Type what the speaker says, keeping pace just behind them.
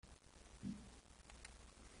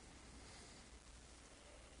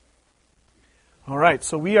All right,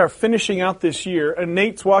 so we are finishing out this year, and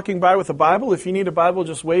Nate's walking by with a Bible. If you need a Bible,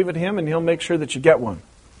 just wave at him, and he'll make sure that you get one.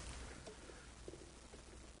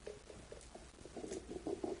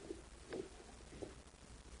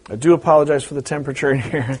 I do apologize for the temperature in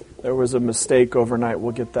here. There was a mistake overnight.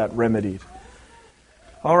 We'll get that remedied.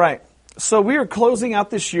 All right, so we are closing out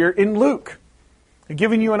this year in Luke.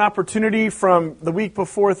 Giving you an opportunity from the week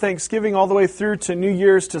before Thanksgiving all the way through to New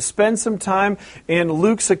Year's to spend some time in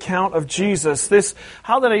Luke's account of Jesus. This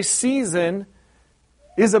holiday season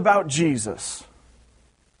is about Jesus.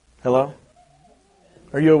 Hello?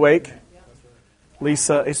 Are you awake?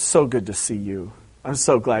 Lisa, it's so good to see you. I'm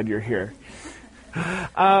so glad you're here.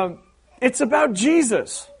 It's about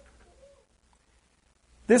Jesus.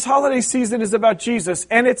 This holiday season is about Jesus,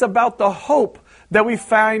 and it's about the hope that we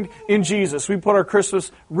find in Jesus. We put our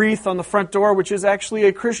Christmas wreath on the front door, which is actually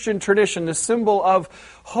a Christian tradition, the symbol of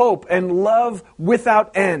hope and love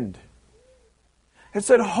without end. It's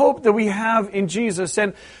that hope that we have in Jesus.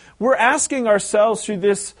 And we're asking ourselves through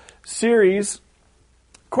this series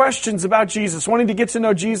questions about Jesus, wanting to get to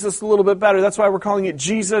know Jesus a little bit better. That's why we're calling it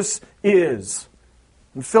Jesus Is.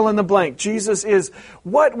 And fill in the blank. Jesus is.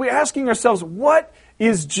 We're asking ourselves, what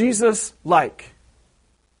is Jesus like?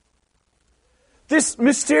 This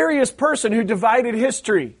mysterious person who divided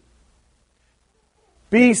history.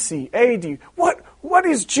 BC, AD. What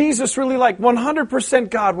is Jesus really like? 100%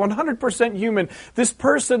 God, 100% human. This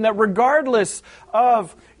person that regardless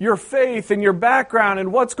of your faith and your background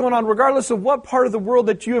and what's going on, regardless of what part of the world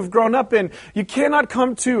that you have grown up in, you cannot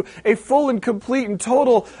come to a full and complete and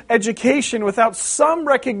total education without some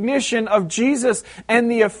recognition of Jesus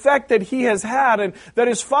and the effect that He has had and that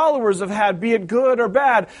His followers have had, be it good or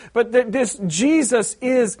bad. But that this Jesus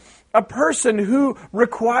is a person who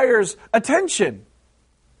requires attention.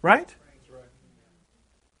 Right?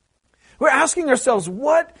 We're asking ourselves,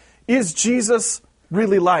 what is Jesus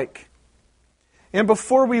really like? And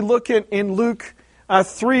before we look at in Luke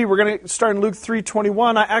 3, we're going to start in Luke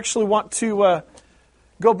 3:21. I actually want to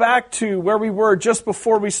go back to where we were just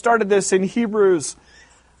before we started this in Hebrews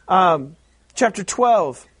chapter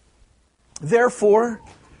 12. Therefore,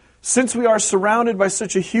 since we are surrounded by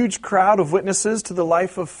such a huge crowd of witnesses to the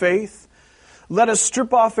life of faith, let us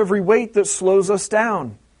strip off every weight that slows us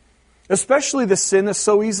down, especially the sin that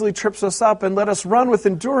so easily trips us up, and let us run with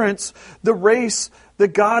endurance the race that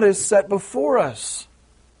God has set before us.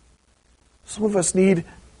 Some of us need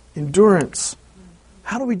endurance.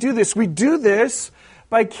 How do we do this? We do this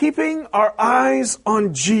by keeping our eyes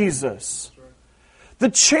on Jesus, the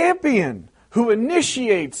champion who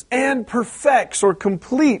initiates and perfects or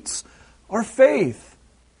completes our faith.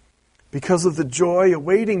 Because of the joy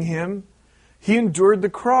awaiting Him, He endured the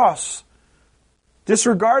cross,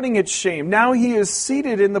 disregarding its shame. Now He is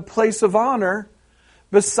seated in the place of honor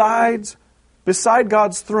beside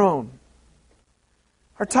God's throne.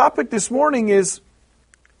 Our topic this morning is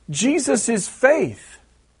Jesus is faith.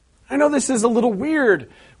 I know this is a little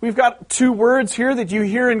weird. We've got two words here that you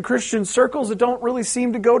hear in Christian circles that don't really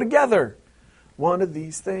seem to go together. One of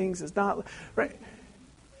these things is not right.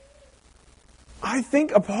 I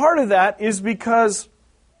think a part of that is because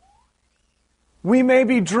we may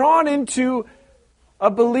be drawn into a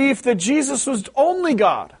belief that Jesus was only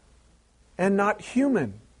God and not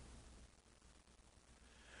human.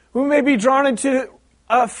 We may be drawn into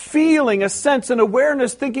a feeling, a sense, an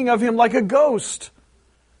awareness, thinking of Him like a ghost.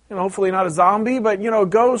 Hopefully not a zombie, but a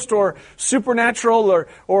ghost or supernatural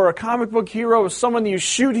or a comic book hero, or someone that you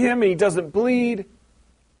shoot him and he doesn't bleed.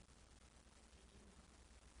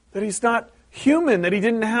 That He's not human, that He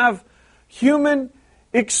didn't have human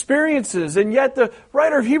experiences. And yet the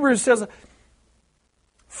writer of Hebrews says,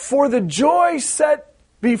 for the joy set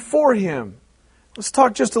before Him. Let's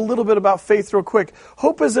talk just a little bit about faith real quick.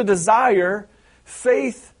 Hope is a desire.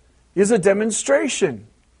 Faith is a demonstration.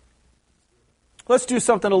 Let's do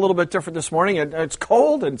something a little bit different this morning. It's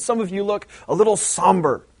cold and some of you look a little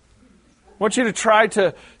somber. I want you to try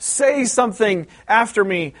to say something after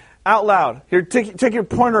me out loud. Here, take your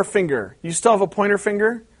pointer finger. You still have a pointer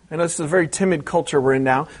finger? I know this is a very timid culture we're in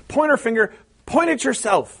now. Pointer finger, point at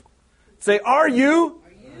yourself. Say, are you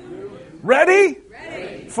ready?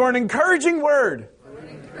 For an encouraging word.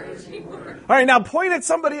 All right, now point at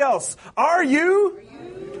somebody else. Are you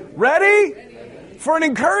ready for an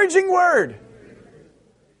encouraging word?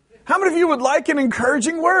 How many of you would like an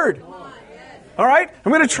encouraging word? All right,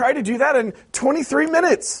 I'm going to try to do that in 23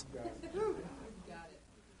 minutes.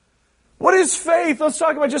 What is faith? Let's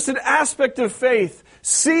talk about just an aspect of faith.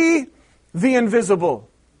 See the invisible.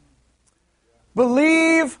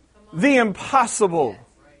 Believe the impossible.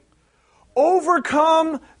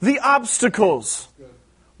 Overcome the obstacles.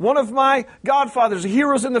 One of my godfathers,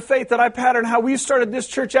 heroes in the faith that I patterned, how we started this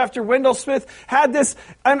church after Wendell Smith, had this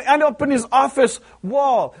and up in his office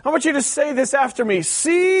wall. I want you to say this after me.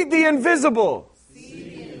 See the invisible. See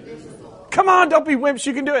the invisible. Come on, don't be wimps.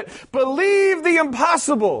 You can do it. Believe the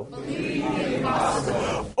impossible. Believe the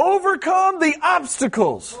impossible. Overcome the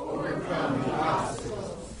obstacles. Overcome the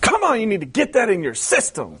obstacles. Come on, you need to get that in your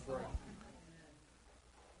system.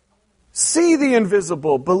 See the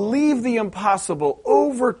invisible, believe the impossible,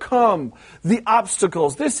 overcome the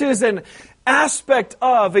obstacles. This is an aspect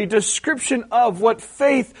of, a description of what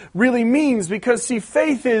faith really means, because, see,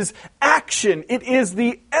 faith is action. It is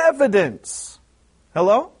the evidence.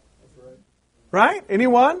 Hello? Right?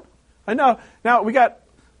 Anyone? I know. Now,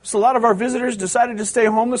 so a lot of our visitors decided to stay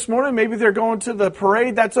home this morning. Maybe they're going to the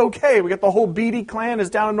parade. That's okay. We got the whole Beatty clan is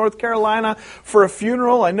down in North Carolina for a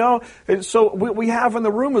funeral. I know. So what we have in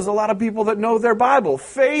the room is a lot of people that know their Bible.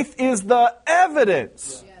 Faith is the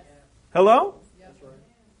evidence. Yes. Hello? Yes.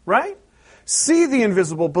 Right? See the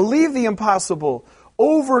invisible, believe the impossible,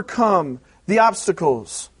 overcome the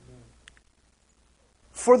obstacles.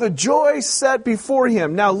 For the joy set before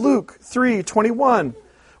him. Now Luke 3:21.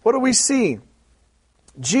 What do we see?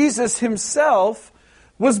 Jesus himself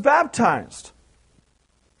was baptized.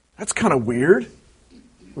 That's kind of weird.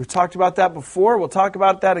 We've talked about that before. We'll talk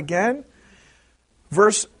about that again.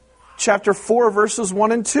 Chapter 4, verses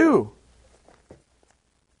 1 and 2.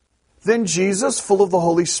 Then Jesus, full of the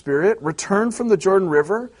Holy Spirit, returned from the Jordan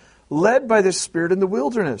River, led by the Spirit in the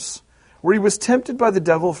wilderness, where he was tempted by the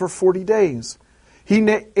devil for 40 days. He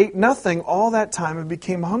ate nothing all that time and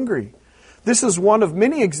became hungry. This is one of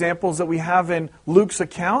many examples that we have in Luke's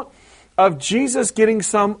account of Jesus getting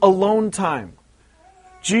some alone time.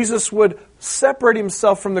 Jesus would separate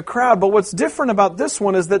himself from the crowd, but what's different about this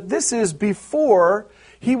one is that this is before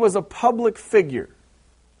he was a public figure.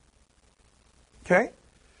 Okay?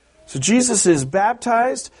 So Jesus is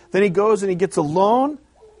baptized, then he goes and he gets alone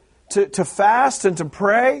to fast and to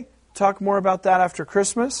pray. Talk more about that after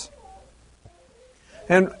Christmas.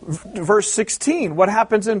 And verse 16, what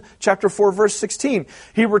happens in chapter 4, verse 16?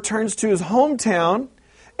 He returns to his hometown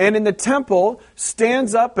and in the temple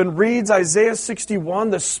stands up and reads Isaiah 61,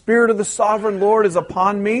 the Spirit of the Sovereign Lord is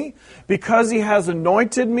upon me because he has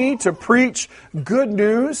anointed me to preach good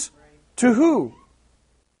news to who?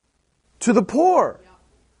 To the poor.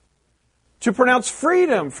 To pronounce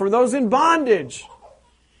freedom for those in bondage.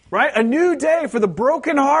 Right? A new day for the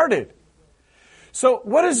brokenhearted. So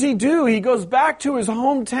what does he do? He goes back to his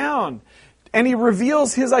hometown and he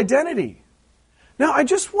reveals his identity. Now, I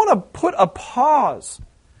just want to put a pause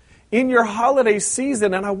in your holiday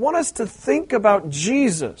season and I want us to think about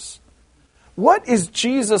Jesus. What is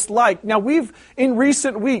Jesus like? Now, in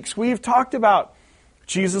recent weeks, we've talked about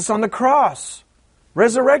Jesus on the cross,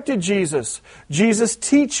 resurrected Jesus, Jesus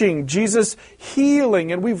teaching, Jesus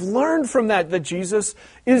healing, and we've learned from that Jesus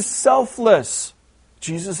is selfless.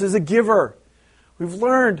 Jesus is a giver. We've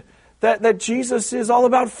learned that Jesus is all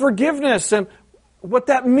about forgiveness and what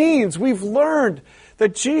that means. We've learned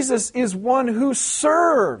that Jesus is one who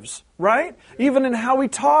serves, right? Even in how he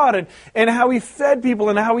taught and how he fed people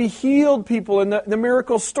and how he healed people in the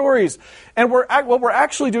miracle stories. And what we're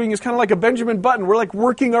actually doing is kind of like a Benjamin Button. We're like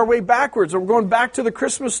working our way backwards. We're going back to the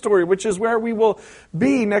Christmas story, which is where we will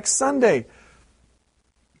be next Sunday.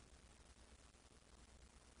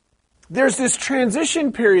 There's this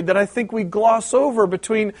transition period that I think we gloss over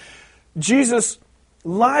between Jesus'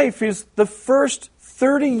 life is the first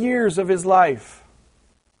 30 years of his life.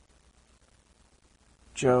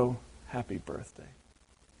 Joe, happy birthday.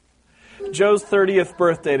 Joe's 30th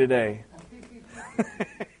birthday today.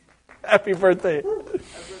 Happy birthday.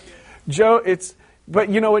 Joe, but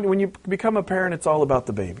you know, when you become a parent, it's all about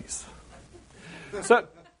the babies. So,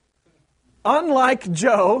 unlike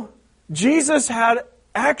Joe, Jesus had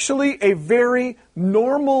actually a very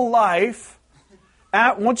normal life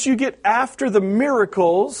once you get after the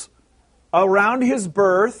miracles around his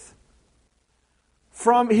birth.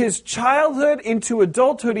 From his childhood into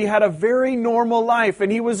adulthood, he had a very normal life,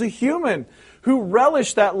 and he was a human who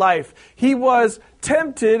relished that life. He was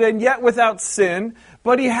tempted and yet without sin,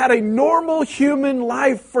 but he had a normal human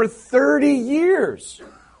life for 30 years.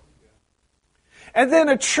 And then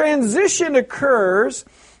a transition occurs,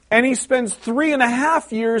 and he spends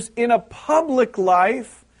 3.5 years in a public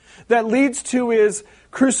life that leads to his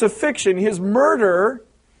crucifixion, his murder,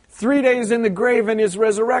 3 days in the grave, and his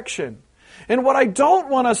resurrection. And what I don't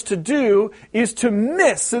want us to do is to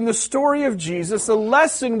miss in the story of Jesus a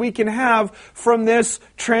lesson we can have from this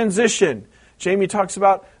transition. Jamie talks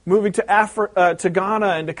about moving to Ghana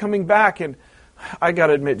and to coming back. And I got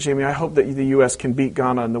to admit, Jamie, I hope that the U.S. can beat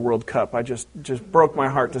Ghana in the World Cup. I just broke my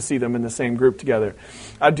heart to see them in the same group together.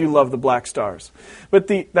 I do love the Black Stars. But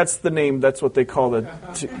that's the name, that's what they call the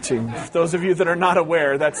team. For those of you that are not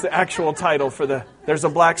aware, that's the actual title for there's a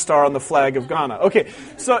black star on the flag of Ghana. Okay,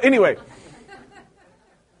 so anyway,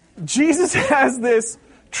 Jesus has this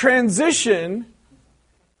transition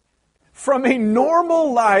from a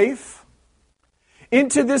normal life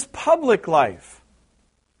into this public life.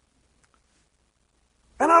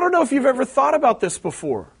 And I don't know if you've ever thought about this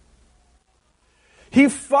before. He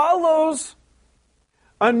follows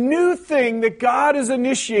a new thing that God is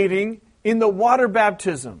initiating in the water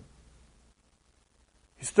baptism.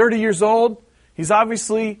 He's 30 years old. He's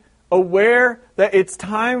obviously aware that it's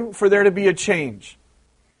time for there to be a change.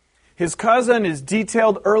 His cousin is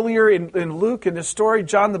detailed earlier in Luke, in the story.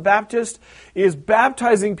 John the Baptist is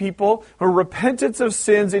baptizing people for repentance of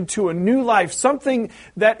sins into a new life, something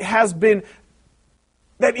that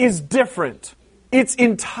is different. It's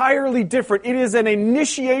entirely different. It is an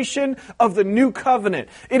initiation of the new covenant.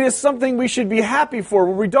 It is something we should be happy for,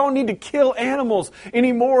 where we don't need to kill animals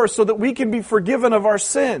anymore so that we can be forgiven of our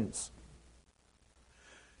sins.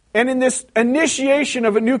 And in this initiation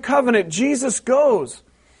of a new covenant, Jesus goes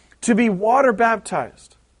to be water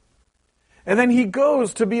baptized. And then he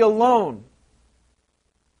goes to be alone,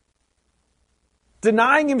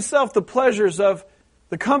 denying himself the pleasures of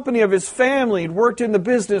the company of his family. He'd worked in the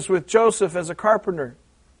business with Joseph as a carpenter.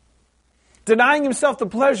 Denying himself the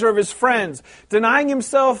pleasure of his friends. Denying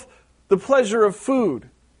himself the pleasure of food.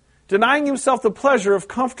 Denying himself the pleasure of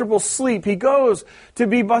comfortable sleep. He goes to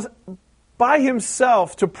be by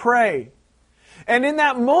himself to pray. And in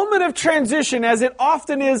that moment of transition, as it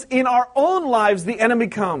often is in our own lives, the enemy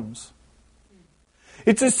comes.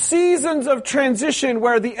 It's a seasons of transition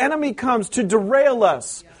where the enemy comes to derail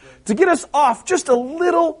us, to get us off just a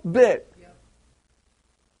little bit.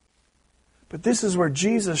 But this is where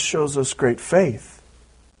Jesus shows us great faith.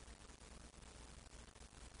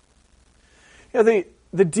 You know,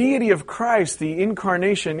 the deity of Christ, the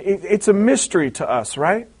incarnation, it's a mystery to us,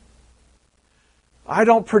 right? I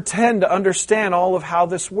don't pretend to understand all of how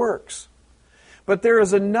this works. But there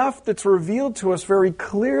is enough that's revealed to us very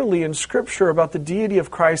clearly in Scripture about the deity of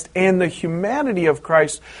Christ and the humanity of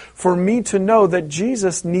Christ for me to know that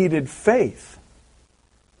Jesus needed faith.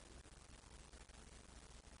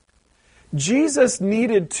 Jesus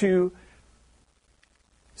needed to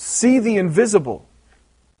see the invisible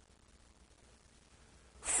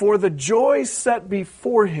for the joy set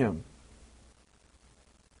before him.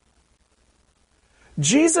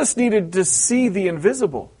 Jesus needed to see the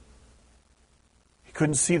invisible. He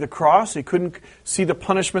couldn't see the cross. He couldn't see the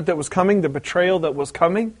punishment that was coming, the betrayal that was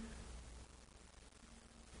coming.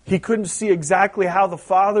 He couldn't see exactly how the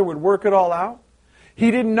Father would work it all out. He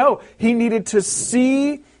didn't know. He needed to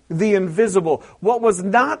see the invisible, what was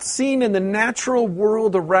not seen in the natural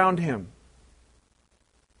world around him.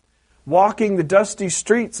 Walking the dusty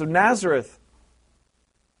streets of Nazareth,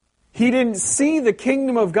 he didn't see the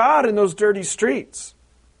kingdom of God in those dirty streets.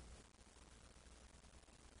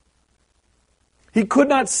 He could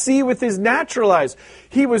not see with his natural eyes.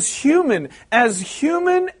 He was human as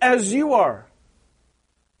you are.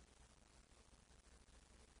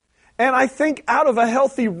 And I think out of a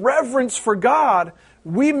healthy reverence for God,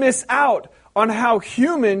 we miss out on how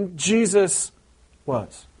human Jesus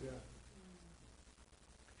was.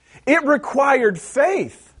 It required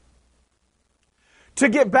faith to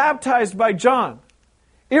get baptized by John.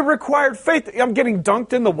 It required faith. I'm getting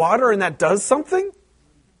dunked in the water and that does something?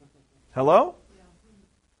 Hello?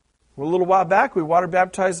 Well, a little while back, we water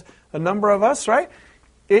baptized a number of us, right?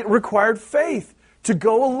 It required faith to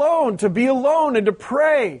go alone, to be alone, and to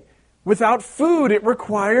pray without food. It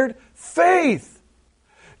required faith.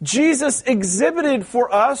 Jesus exhibited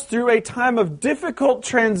for us through a time of difficult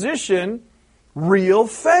transition real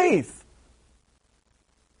faith.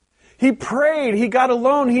 He prayed, he got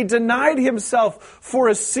alone, he denied himself for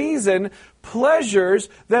a season pleasures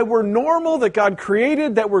that were normal, that God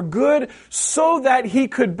created, that were good, so that he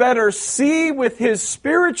could better see with his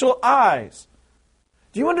spiritual eyes.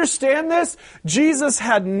 Do you understand this? Jesus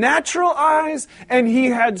had natural eyes and he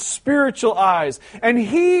had spiritual eyes. And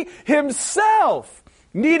he himself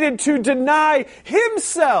needed to deny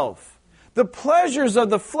himself the pleasures of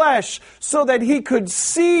the flesh so that he could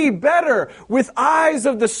see better with eyes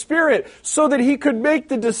of the Spirit, so that he could make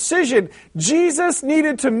the decision. Jesus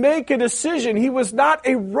needed to make a decision. He was not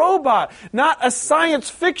a robot, not a science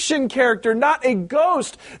fiction character, not a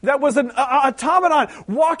ghost that was an automaton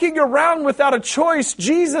walking around without a choice.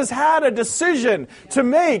 Jesus had a decision to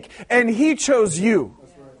make, and he chose you.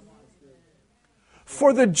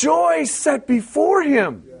 for the joy set before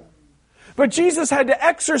him. But Jesus had to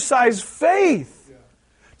exercise faith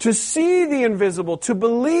to see the invisible, to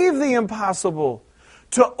believe the impossible,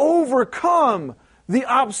 to overcome the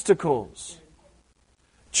obstacles.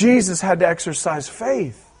 Jesus had to exercise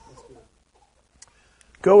faith.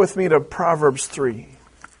 Go with me to Proverbs 3.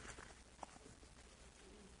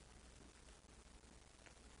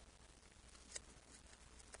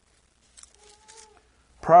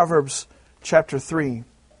 Proverbs chapter 3. I'm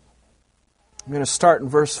going to start in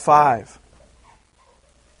verse 5.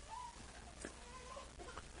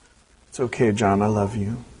 It's okay, John, I love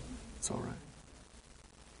you. It's all right.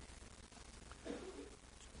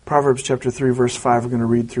 Proverbs chapter 3, verse 5, we're going to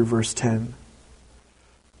read through verse 10.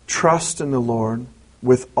 Trust in the Lord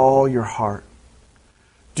with all your heart.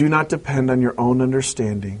 Do not depend on your own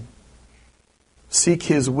understanding. Seek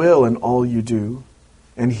His will in all you do,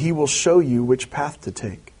 and He will show you which path to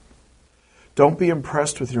take. Don't be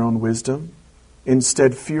impressed with your own wisdom.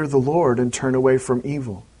 Instead, fear the Lord and turn away from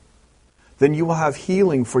evil. Then you will have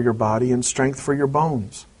healing for your body and strength for your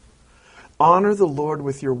bones. Honor the Lord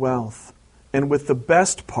with your wealth and with the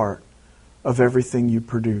best part of everything you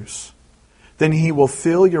produce. Then He will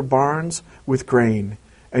fill your barns with grain,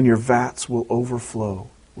 and your vats will overflow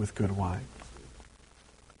with good wine.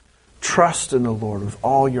 Trust in the Lord with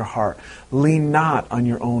all your heart. Lean not on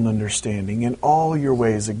your own understanding. In all your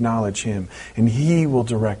ways acknowledge Him, and He will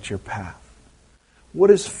direct your path. What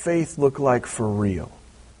does faith look like for real?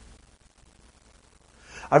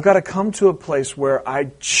 I've got to come to a place where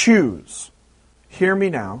I choose. Hear me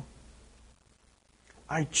now.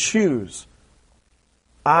 I choose.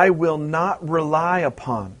 I will not rely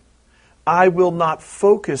upon. I will not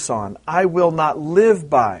focus on. I will not live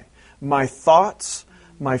by my thoughts,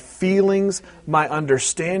 my feelings, my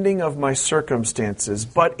understanding of my circumstances.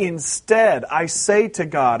 But instead, I say to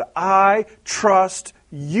God, I trust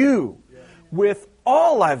you with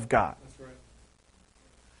all I've got.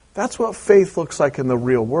 That's what faith looks like in the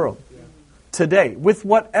real world today. With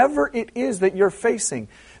whatever it is that you're facing.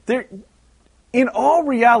 In all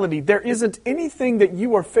reality, there isn't anything that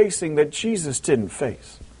you are facing that Jesus didn't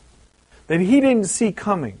face. That He didn't see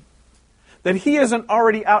coming. That He isn't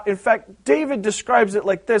already out. In fact, David describes it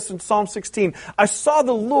like this in Psalm 16. I saw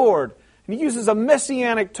the Lord, and he uses a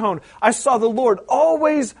messianic tone. I saw the Lord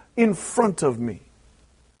always in front of me.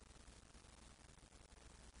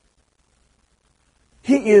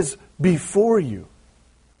 He is before you,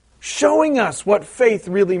 showing us what faith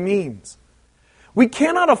really means. We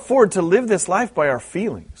cannot afford to live this life by our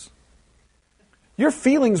feelings. Your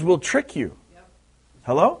feelings will trick you.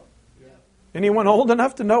 Hello? Anyone old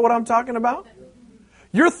enough to know what I'm talking about?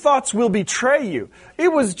 Your thoughts will betray you.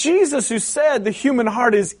 It was Jesus who said the human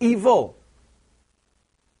heart is evil.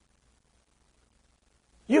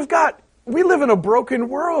 We live in a broken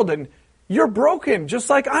world, and you're broken just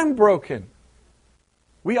like I'm broken.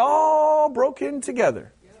 We all broke in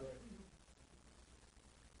together.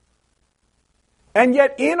 And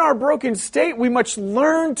yet in our broken state, we must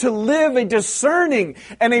learn to live a discerning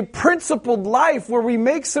and a principled life where we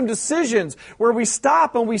make some decisions, where we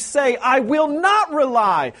stop and we say, I will not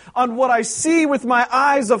rely on what I see with my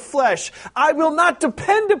eyes of flesh. I will not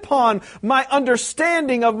depend upon my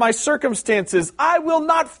understanding of my circumstances. I will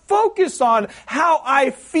not focus on how I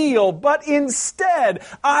feel, but instead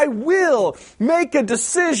I will make a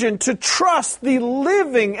decision to trust the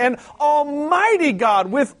living and almighty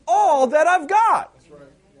God with all that I've got.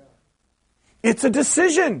 It's a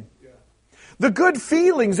decision. The good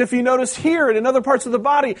feelings, if you notice here and in other parts of the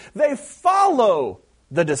body, they follow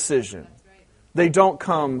the decision. They don't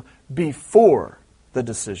come before the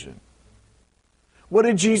decision. What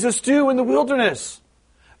did Jesus do in the wilderness?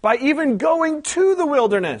 By even going to the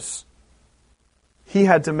wilderness, He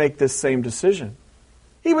had to make this same decision.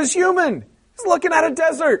 He was human. He's looking at a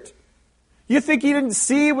desert. You think He didn't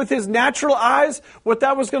see with His natural eyes what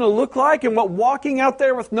that was going to look like and what walking out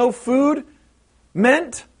there with no food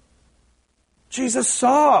meant? Jesus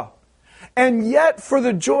saw. And yet, for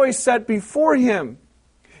the joy set before Him,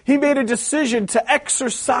 He made a decision to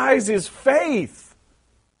exercise His faith.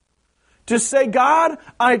 To say, God,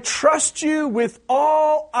 I trust You with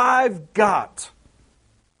all I've got.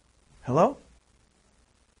 Hello?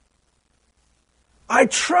 I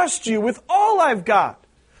trust You with all I've got.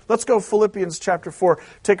 Let's go Philippians chapter 4.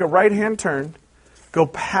 Take a right-hand turn. Go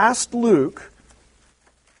past Luke.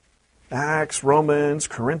 Acts, Romans,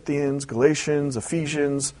 Corinthians, Galatians,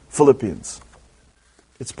 Ephesians, Philippians.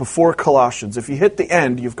 It's before Colossians. If you hit the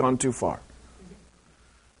end, you've gone too far.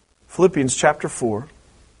 Philippians chapter 4.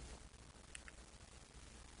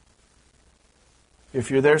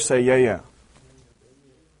 If you're there, say, yeah.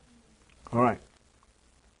 All right.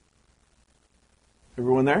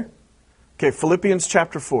 Everyone there? Okay, Philippians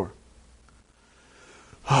chapter 4.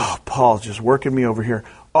 Oh, Paul's just working me over here.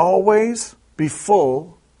 Always be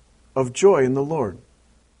full of joy in the Lord.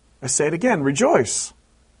 I say it again, rejoice.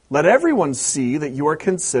 Let everyone see that you are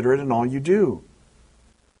considerate in all you do.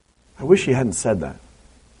 I wish he hadn't said that.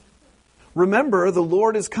 Remember, the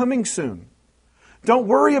Lord is coming soon. Don't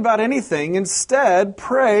worry about anything. Instead,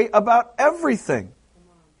 pray about everything.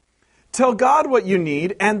 Tell God what you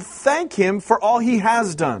need and thank Him for all He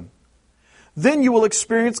has done. Then you will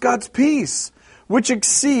experience God's peace, which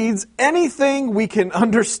exceeds anything we can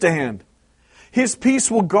understand. His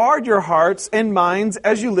peace will guard your hearts and minds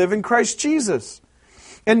as you live in Christ Jesus.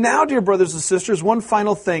 And now, dear brothers and sisters, one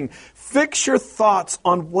final thing. Fix your thoughts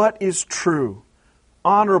on what is true,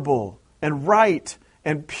 honorable, and right,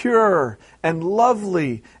 and pure, and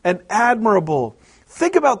lovely, and admirable.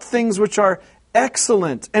 Think about things which are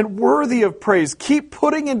excellent and worthy of praise. Keep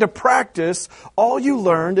putting into practice all you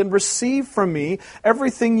learned and received from me,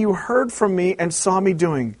 everything you heard from me and saw me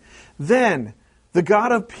doing. Then the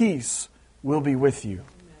God of peace will be with you.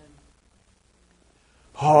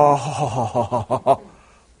 Oh,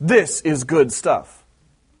 this is good stuff.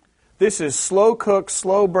 This is slow cook,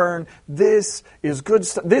 slow burn. This is good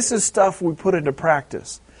stuff. This is stuff we put into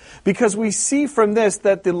practice. Because we see from this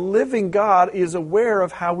that the living God is aware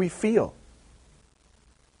of how we feel.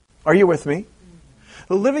 Are you with me?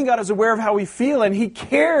 The living God is aware of how we feel, and He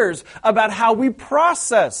cares about how we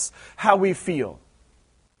process how we feel.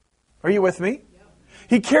 Are you with me?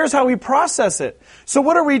 He cares how we process it. So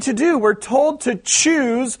what are we to do? We're told to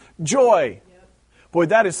choose joy. Boy,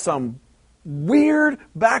 that is some weird,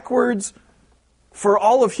 backwards for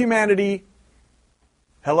all of humanity.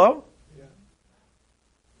 Hello? Yeah.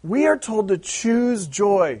 We are told to choose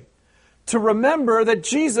joy, to remember that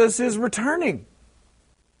Jesus is returning.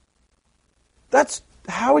 That's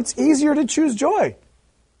how it's easier to choose joy.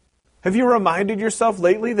 Have you reminded yourself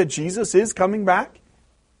lately that Jesus is coming back?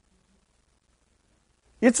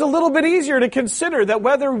 It's a little bit easier to consider that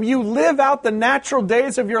whether you live out the natural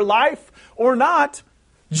days of your life or not,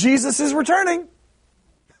 Jesus is returning.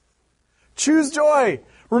 Choose joy.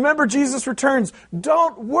 Remember, Jesus returns.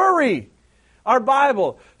 Don't worry. Our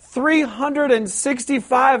Bible,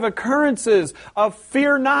 365 occurrences of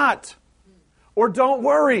fear not or don't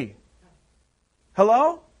worry.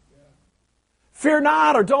 Hello? Fear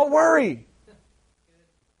not or don't worry.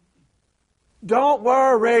 Don't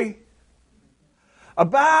worry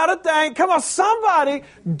about a thing. Come on, somebody,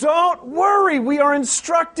 don't worry. We are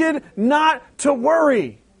instructed not to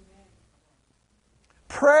worry.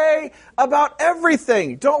 Pray about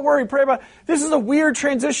everything. Don't worry, pray about... This is a weird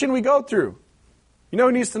transition we go through. You know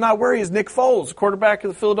who needs to not worry is Nick Foles, quarterback of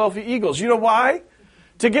the Philadelphia Eagles. You know why?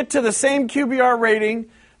 To get to the same QBR rating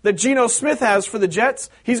that Geno Smith has for the Jets,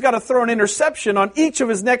 he's got to throw an interception on each of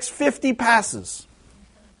his next 50 passes.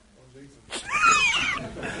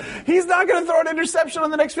 He's not going to throw an interception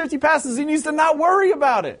on the next 50 passes. He needs to not worry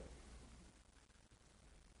about it.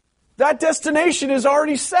 That destination is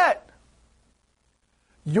already set.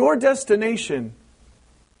 Your destination,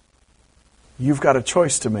 you've got a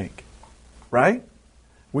choice to make, right?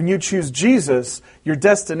 When you choose Jesus, your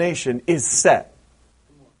destination is set.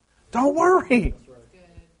 Don't worry.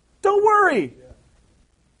 Don't worry.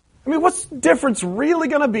 I mean, what's the difference really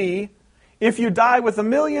going to be if you die with 1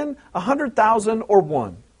 million, 100,000, or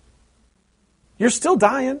 1? You're still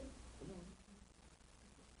dying.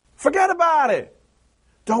 Forget about it.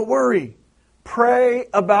 Don't worry. Pray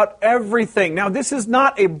about everything. Now, this is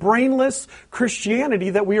not a brainless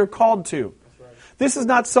Christianity that we are called to. This is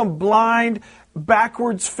not some blind,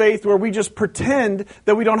 backwards faith where we just pretend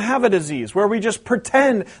that we don't have a disease, where we just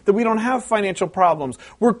pretend that we don't have financial problems.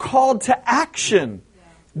 We're called to action.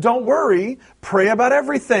 Don't worry. Pray about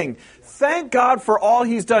everything. Thank God for all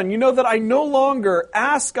He's done. You know that I no longer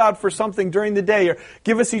ask God for something during the day or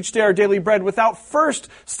give us each day our daily bread without first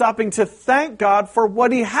stopping to thank God for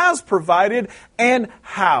what He has provided and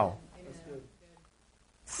how.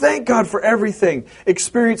 Thank God for everything.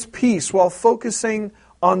 Experience peace while focusing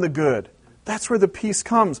on the good. That's where the peace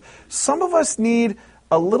comes. Some of us need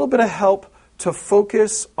a little bit of help to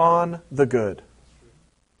focus on the good.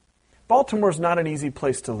 Baltimore's not an easy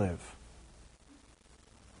place to live.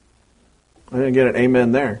 I didn't get an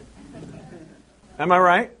amen there. Am I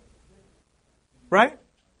right? Right?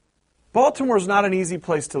 Baltimore's not an easy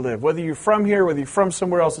place to live. Whether you're from here, whether you're from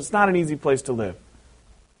somewhere else, it's not an easy place to live.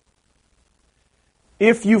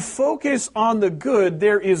 If you focus on the good,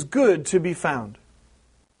 there is good to be found.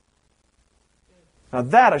 Now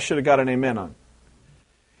that I should have got an amen on.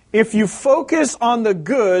 If you focus on the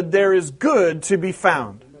good, there is good to be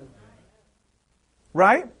found.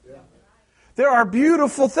 Right? there are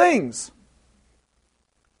beautiful things.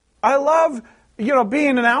 I love,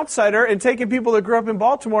 being an outsider and taking people that grew up in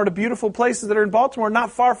Baltimore to beautiful places that are in Baltimore,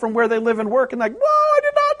 not far from where they live and work, and like, whoa, I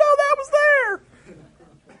did not know that was there.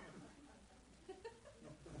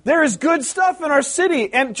 There is good stuff in our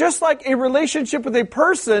city. And just like a relationship with a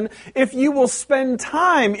person, if you will spend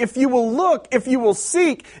time, if you will look, if you will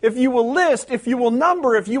seek, if you will list, if you will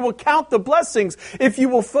number, if you will count the blessings, if you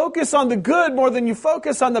will focus on the good more than you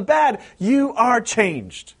focus on the bad, you are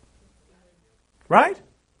changed. Right?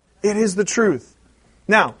 It is the truth.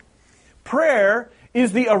 Now, prayer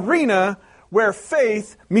is the arena where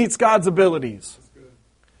faith meets God's abilities.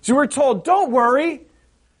 So we're told, don't worry.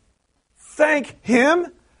 Thank Him.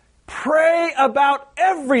 Pray about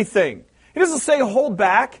everything. He doesn't say hold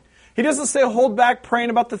back. He doesn't say hold back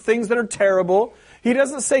praying about the things that are terrible. He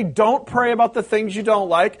doesn't say don't pray about the things you don't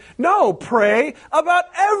like. No, pray about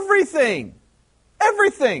everything.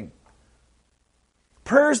 Everything.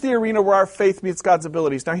 Prayer is the arena where our faith meets God's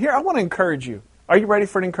abilities. Now here, I want to encourage you. Are you ready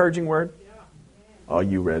for an encouraging word? Yeah. Are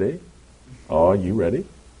you ready? Are you ready?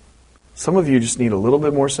 Some of you just need a little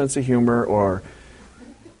bit more sense of humor or...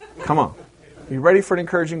 Come on. Are you ready for an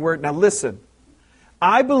encouraging word? Now listen.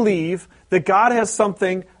 I believe that God has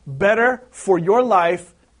something better for your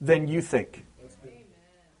life than you think.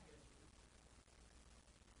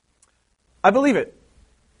 I believe it.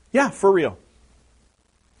 Yeah, for real.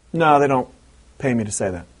 No, they don't pay me to say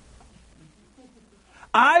that.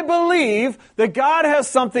 I believe that God has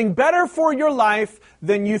something better for your life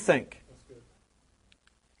than you think.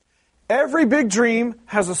 Every big dream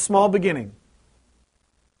has a small beginning.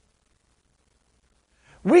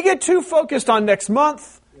 We get too focused on next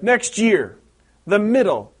month, next year, the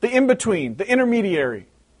middle, the in-between, the intermediary.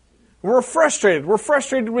 We're frustrated. We're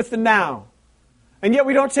frustrated with the now. And yet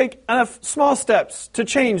we don't take enough small steps to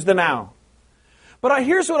change the now. But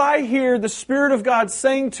here's what I hear the Spirit of God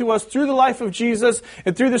saying to us through the life of Jesus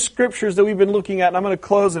and through the Scriptures that we've been looking at. And I'm going to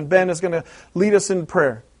close and Ben is going to lead us in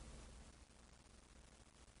prayer.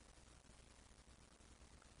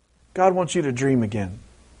 God wants you to dream again.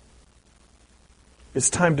 It's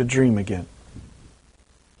time to dream again.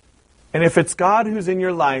 And if it's God who's in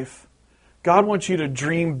your life, God wants you to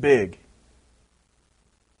dream big.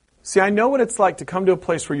 See, I know what it's like to come to a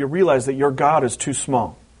place where you realize that your God is too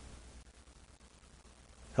small.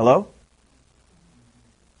 Hello?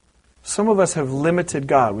 Some of us have limited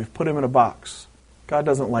God. We've put Him in a box. God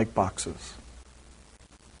doesn't like boxes.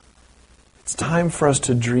 It's time for us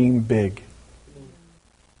to dream big.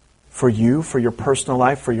 For you, for your personal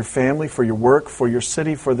life, for your family, for your work, for your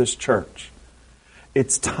city, for this church.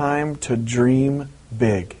 It's time to dream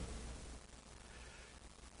big.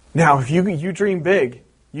 Now, if you dream big,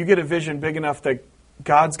 you get a vision big enough that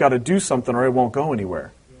God's got to do something or it won't go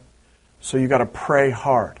anywhere. So you got to pray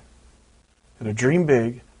hard. You got to dream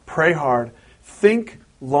big, pray hard, think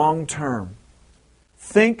long term.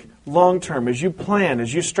 Think long term as you plan,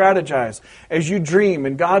 as you strategize, as you dream,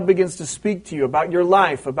 and God begins to speak to you about your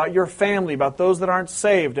life, about your family, about those that aren't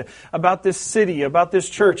saved, about this city, about this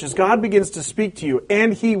church. As God begins to speak to you,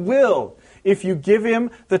 and He will, if you give Him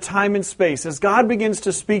the time and space. As God begins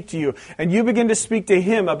to speak to you, and you begin to speak to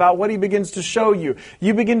Him about what He begins to show you,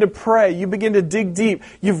 you begin to pray, you begin to dig deep.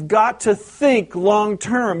 You've got to think long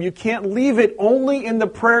term. You can't leave it only in the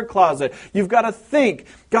prayer closet. You've got to think.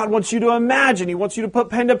 God wants you to imagine. He wants you to put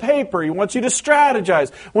pen to paper. He wants you to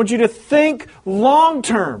strategize. He wants you to think long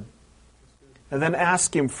term. And then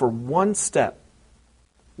ask Him for one step.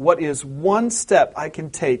 What is one step I can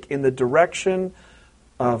take in the direction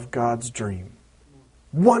of God's dream?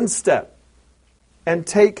 One step. And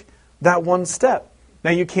take that one step.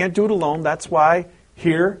 Now you can't do it alone. That's why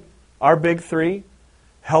here, our big three,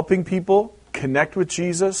 helping people connect with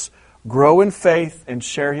Jesus, grow in faith, and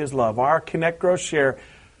share His love. Our connect, grow, share.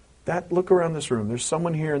 Look around this room. There's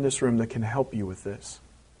someone here in this room that can help you with this.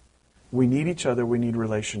 We need each other. We need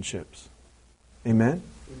relationships. Amen?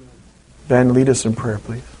 Amen. Ben, lead us in prayer,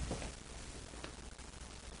 please.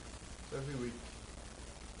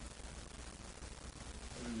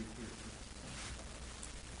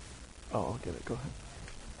 Oh, I'll get it. Go ahead.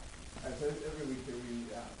 So every week here we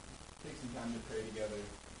take some time to pray together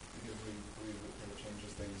because we believe that prayer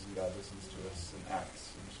changes things and God listens to us and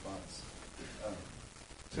acts in response.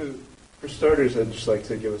 So for starters, I'd just like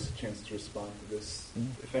to give us a chance to respond to this.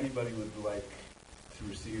 Mm-hmm. If anybody would like to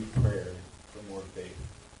receive prayer for more faith,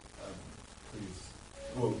 please,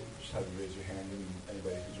 we'll just have you raise your hand and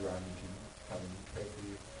anybody who's around you can come and pray for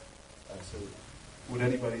you. So would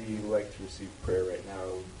anybody like to receive prayer right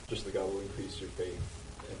now, just that God will increase your faith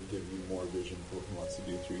and give you more vision for what He wants to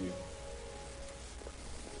do through you?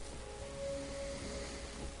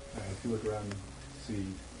 If you look around, see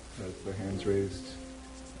that their hands raised,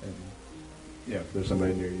 and if there's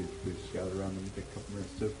somebody near you, please just gather around them and take a couple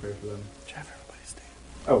minutes to pray for them. Jeff, everybody stand.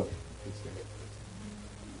 Oh, please stand.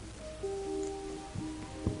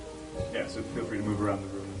 Yeah, so feel free to move around the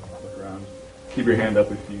room, look around. Keep your hand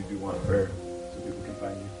up if you do want prayer, so people can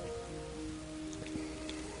find you.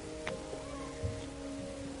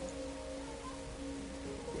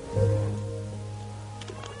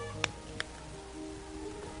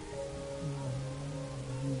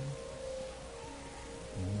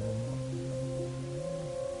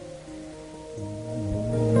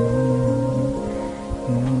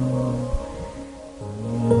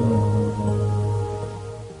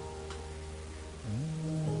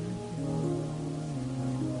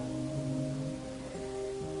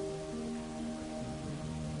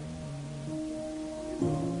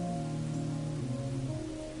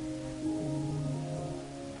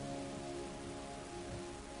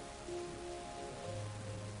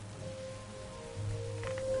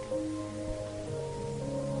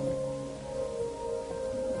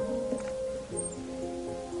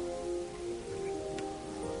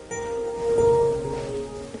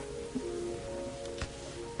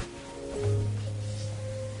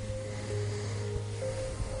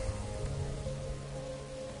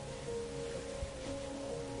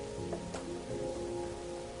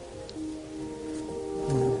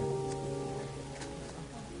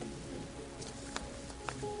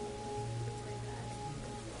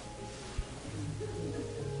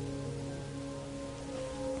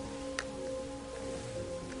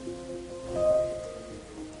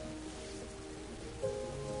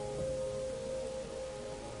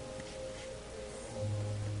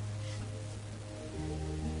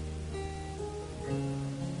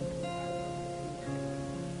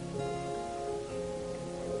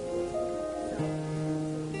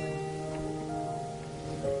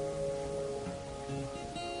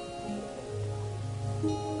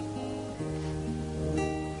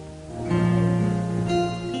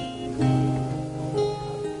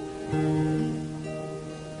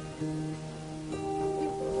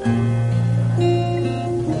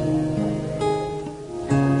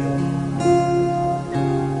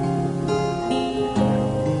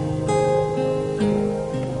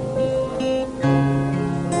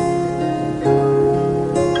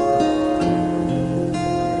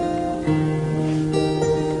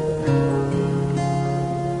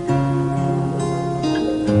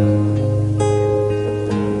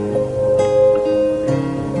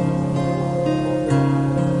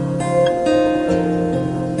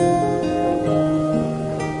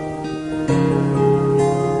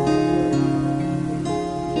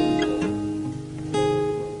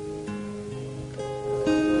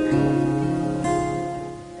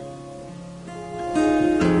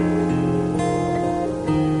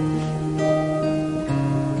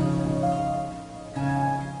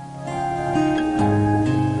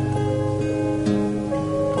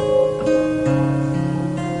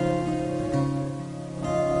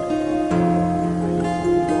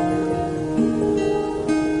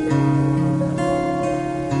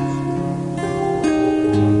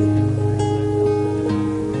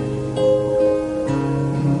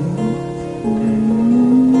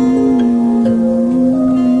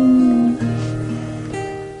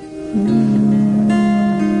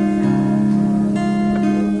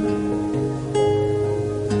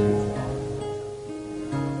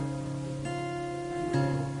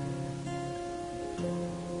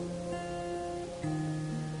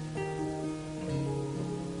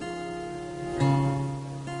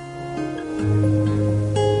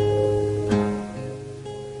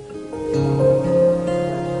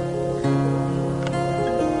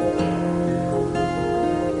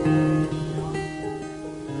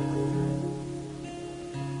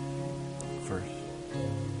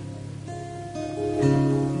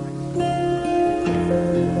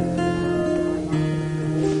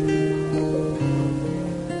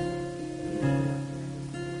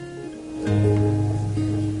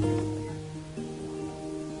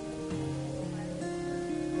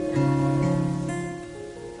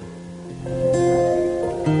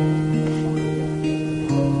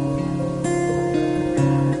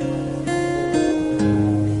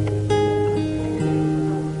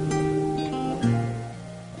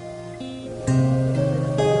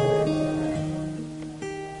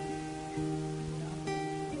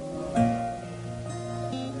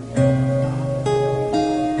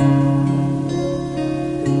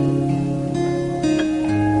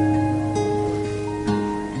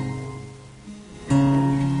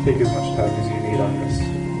 Take as much time as you need on this.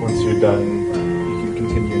 Once you're done, you can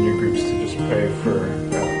continue in your groups to just pray for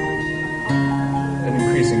an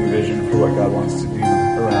increase increasing vision for what God wants to do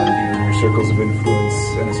around you in your circles of influence,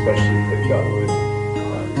 and especially that God would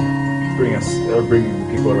bring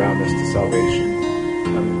people around us to salvation.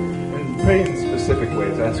 And pray in specific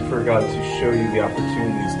ways. Ask for God to show you the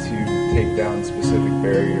opportunities to take down specific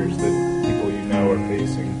barriers that people you know are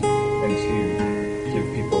facing, and to give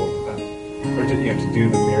people, or to do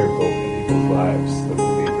the miracle in people's lives that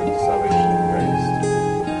will lead them to salvation in Christ.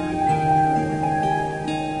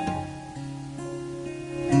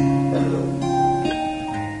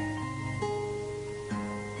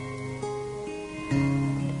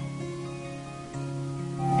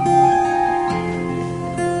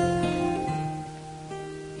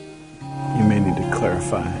 You may need to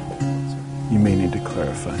clarify. You may need to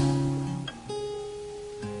clarify.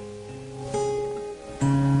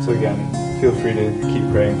 So again, feel free to keep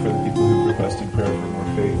praying for the people who've requested prayer for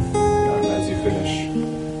more faith. As you finish,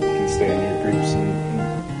 you can stay in your groups and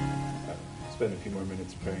spend a few more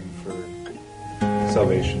minutes praying for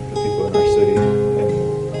salvation for people in our city, and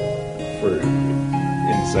for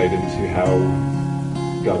insight into how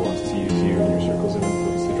God wants to use you and your circles of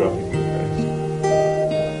influence to draw people to Christ.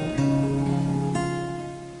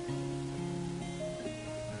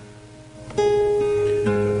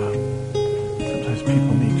 Sometimes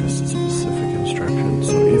people need just a specific instruction.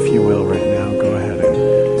 So if you will right now, go ahead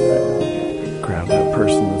and grab that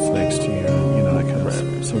person that's next to you. And, you know, that kind of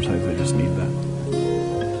stuff. Sometimes they just need that.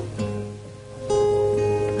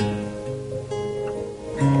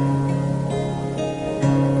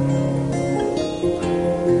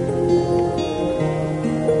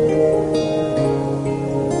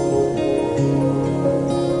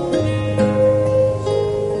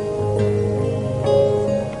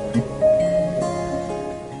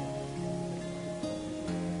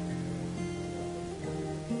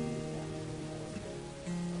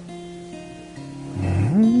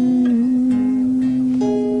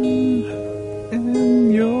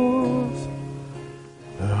 And yours,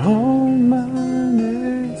 all mine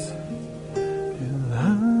is, and I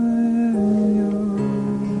am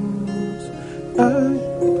yours, I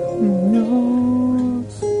am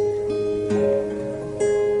yours.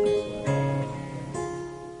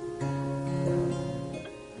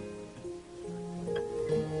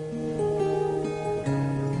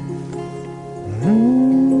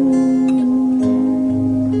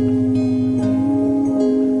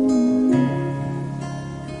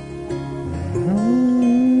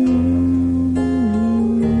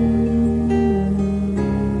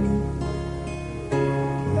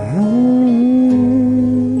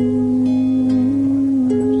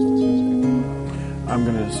 I'm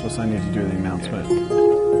going to dismiss. I need to do the announcement.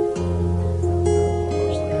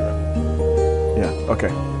 Yeah,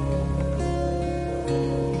 okay.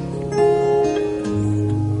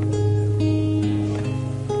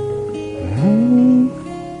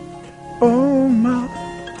 Oh, my.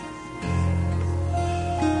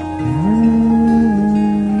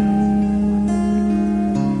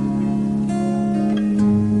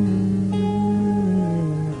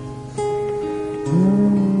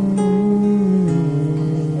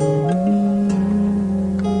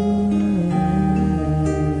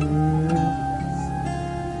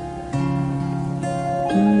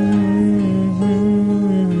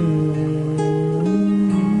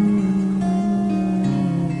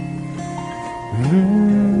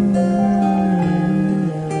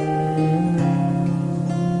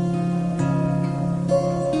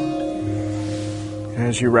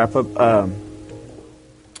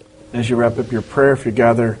 As you wrap up your prayer, if you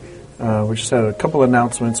gather, we just had a couple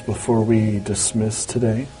announcements before we dismiss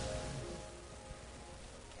today.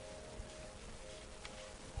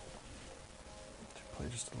 Play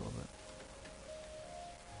just a little bit.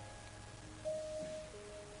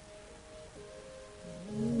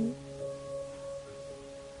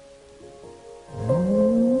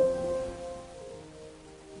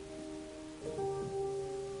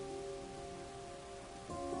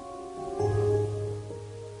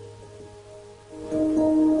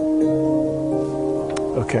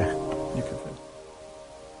 Okay.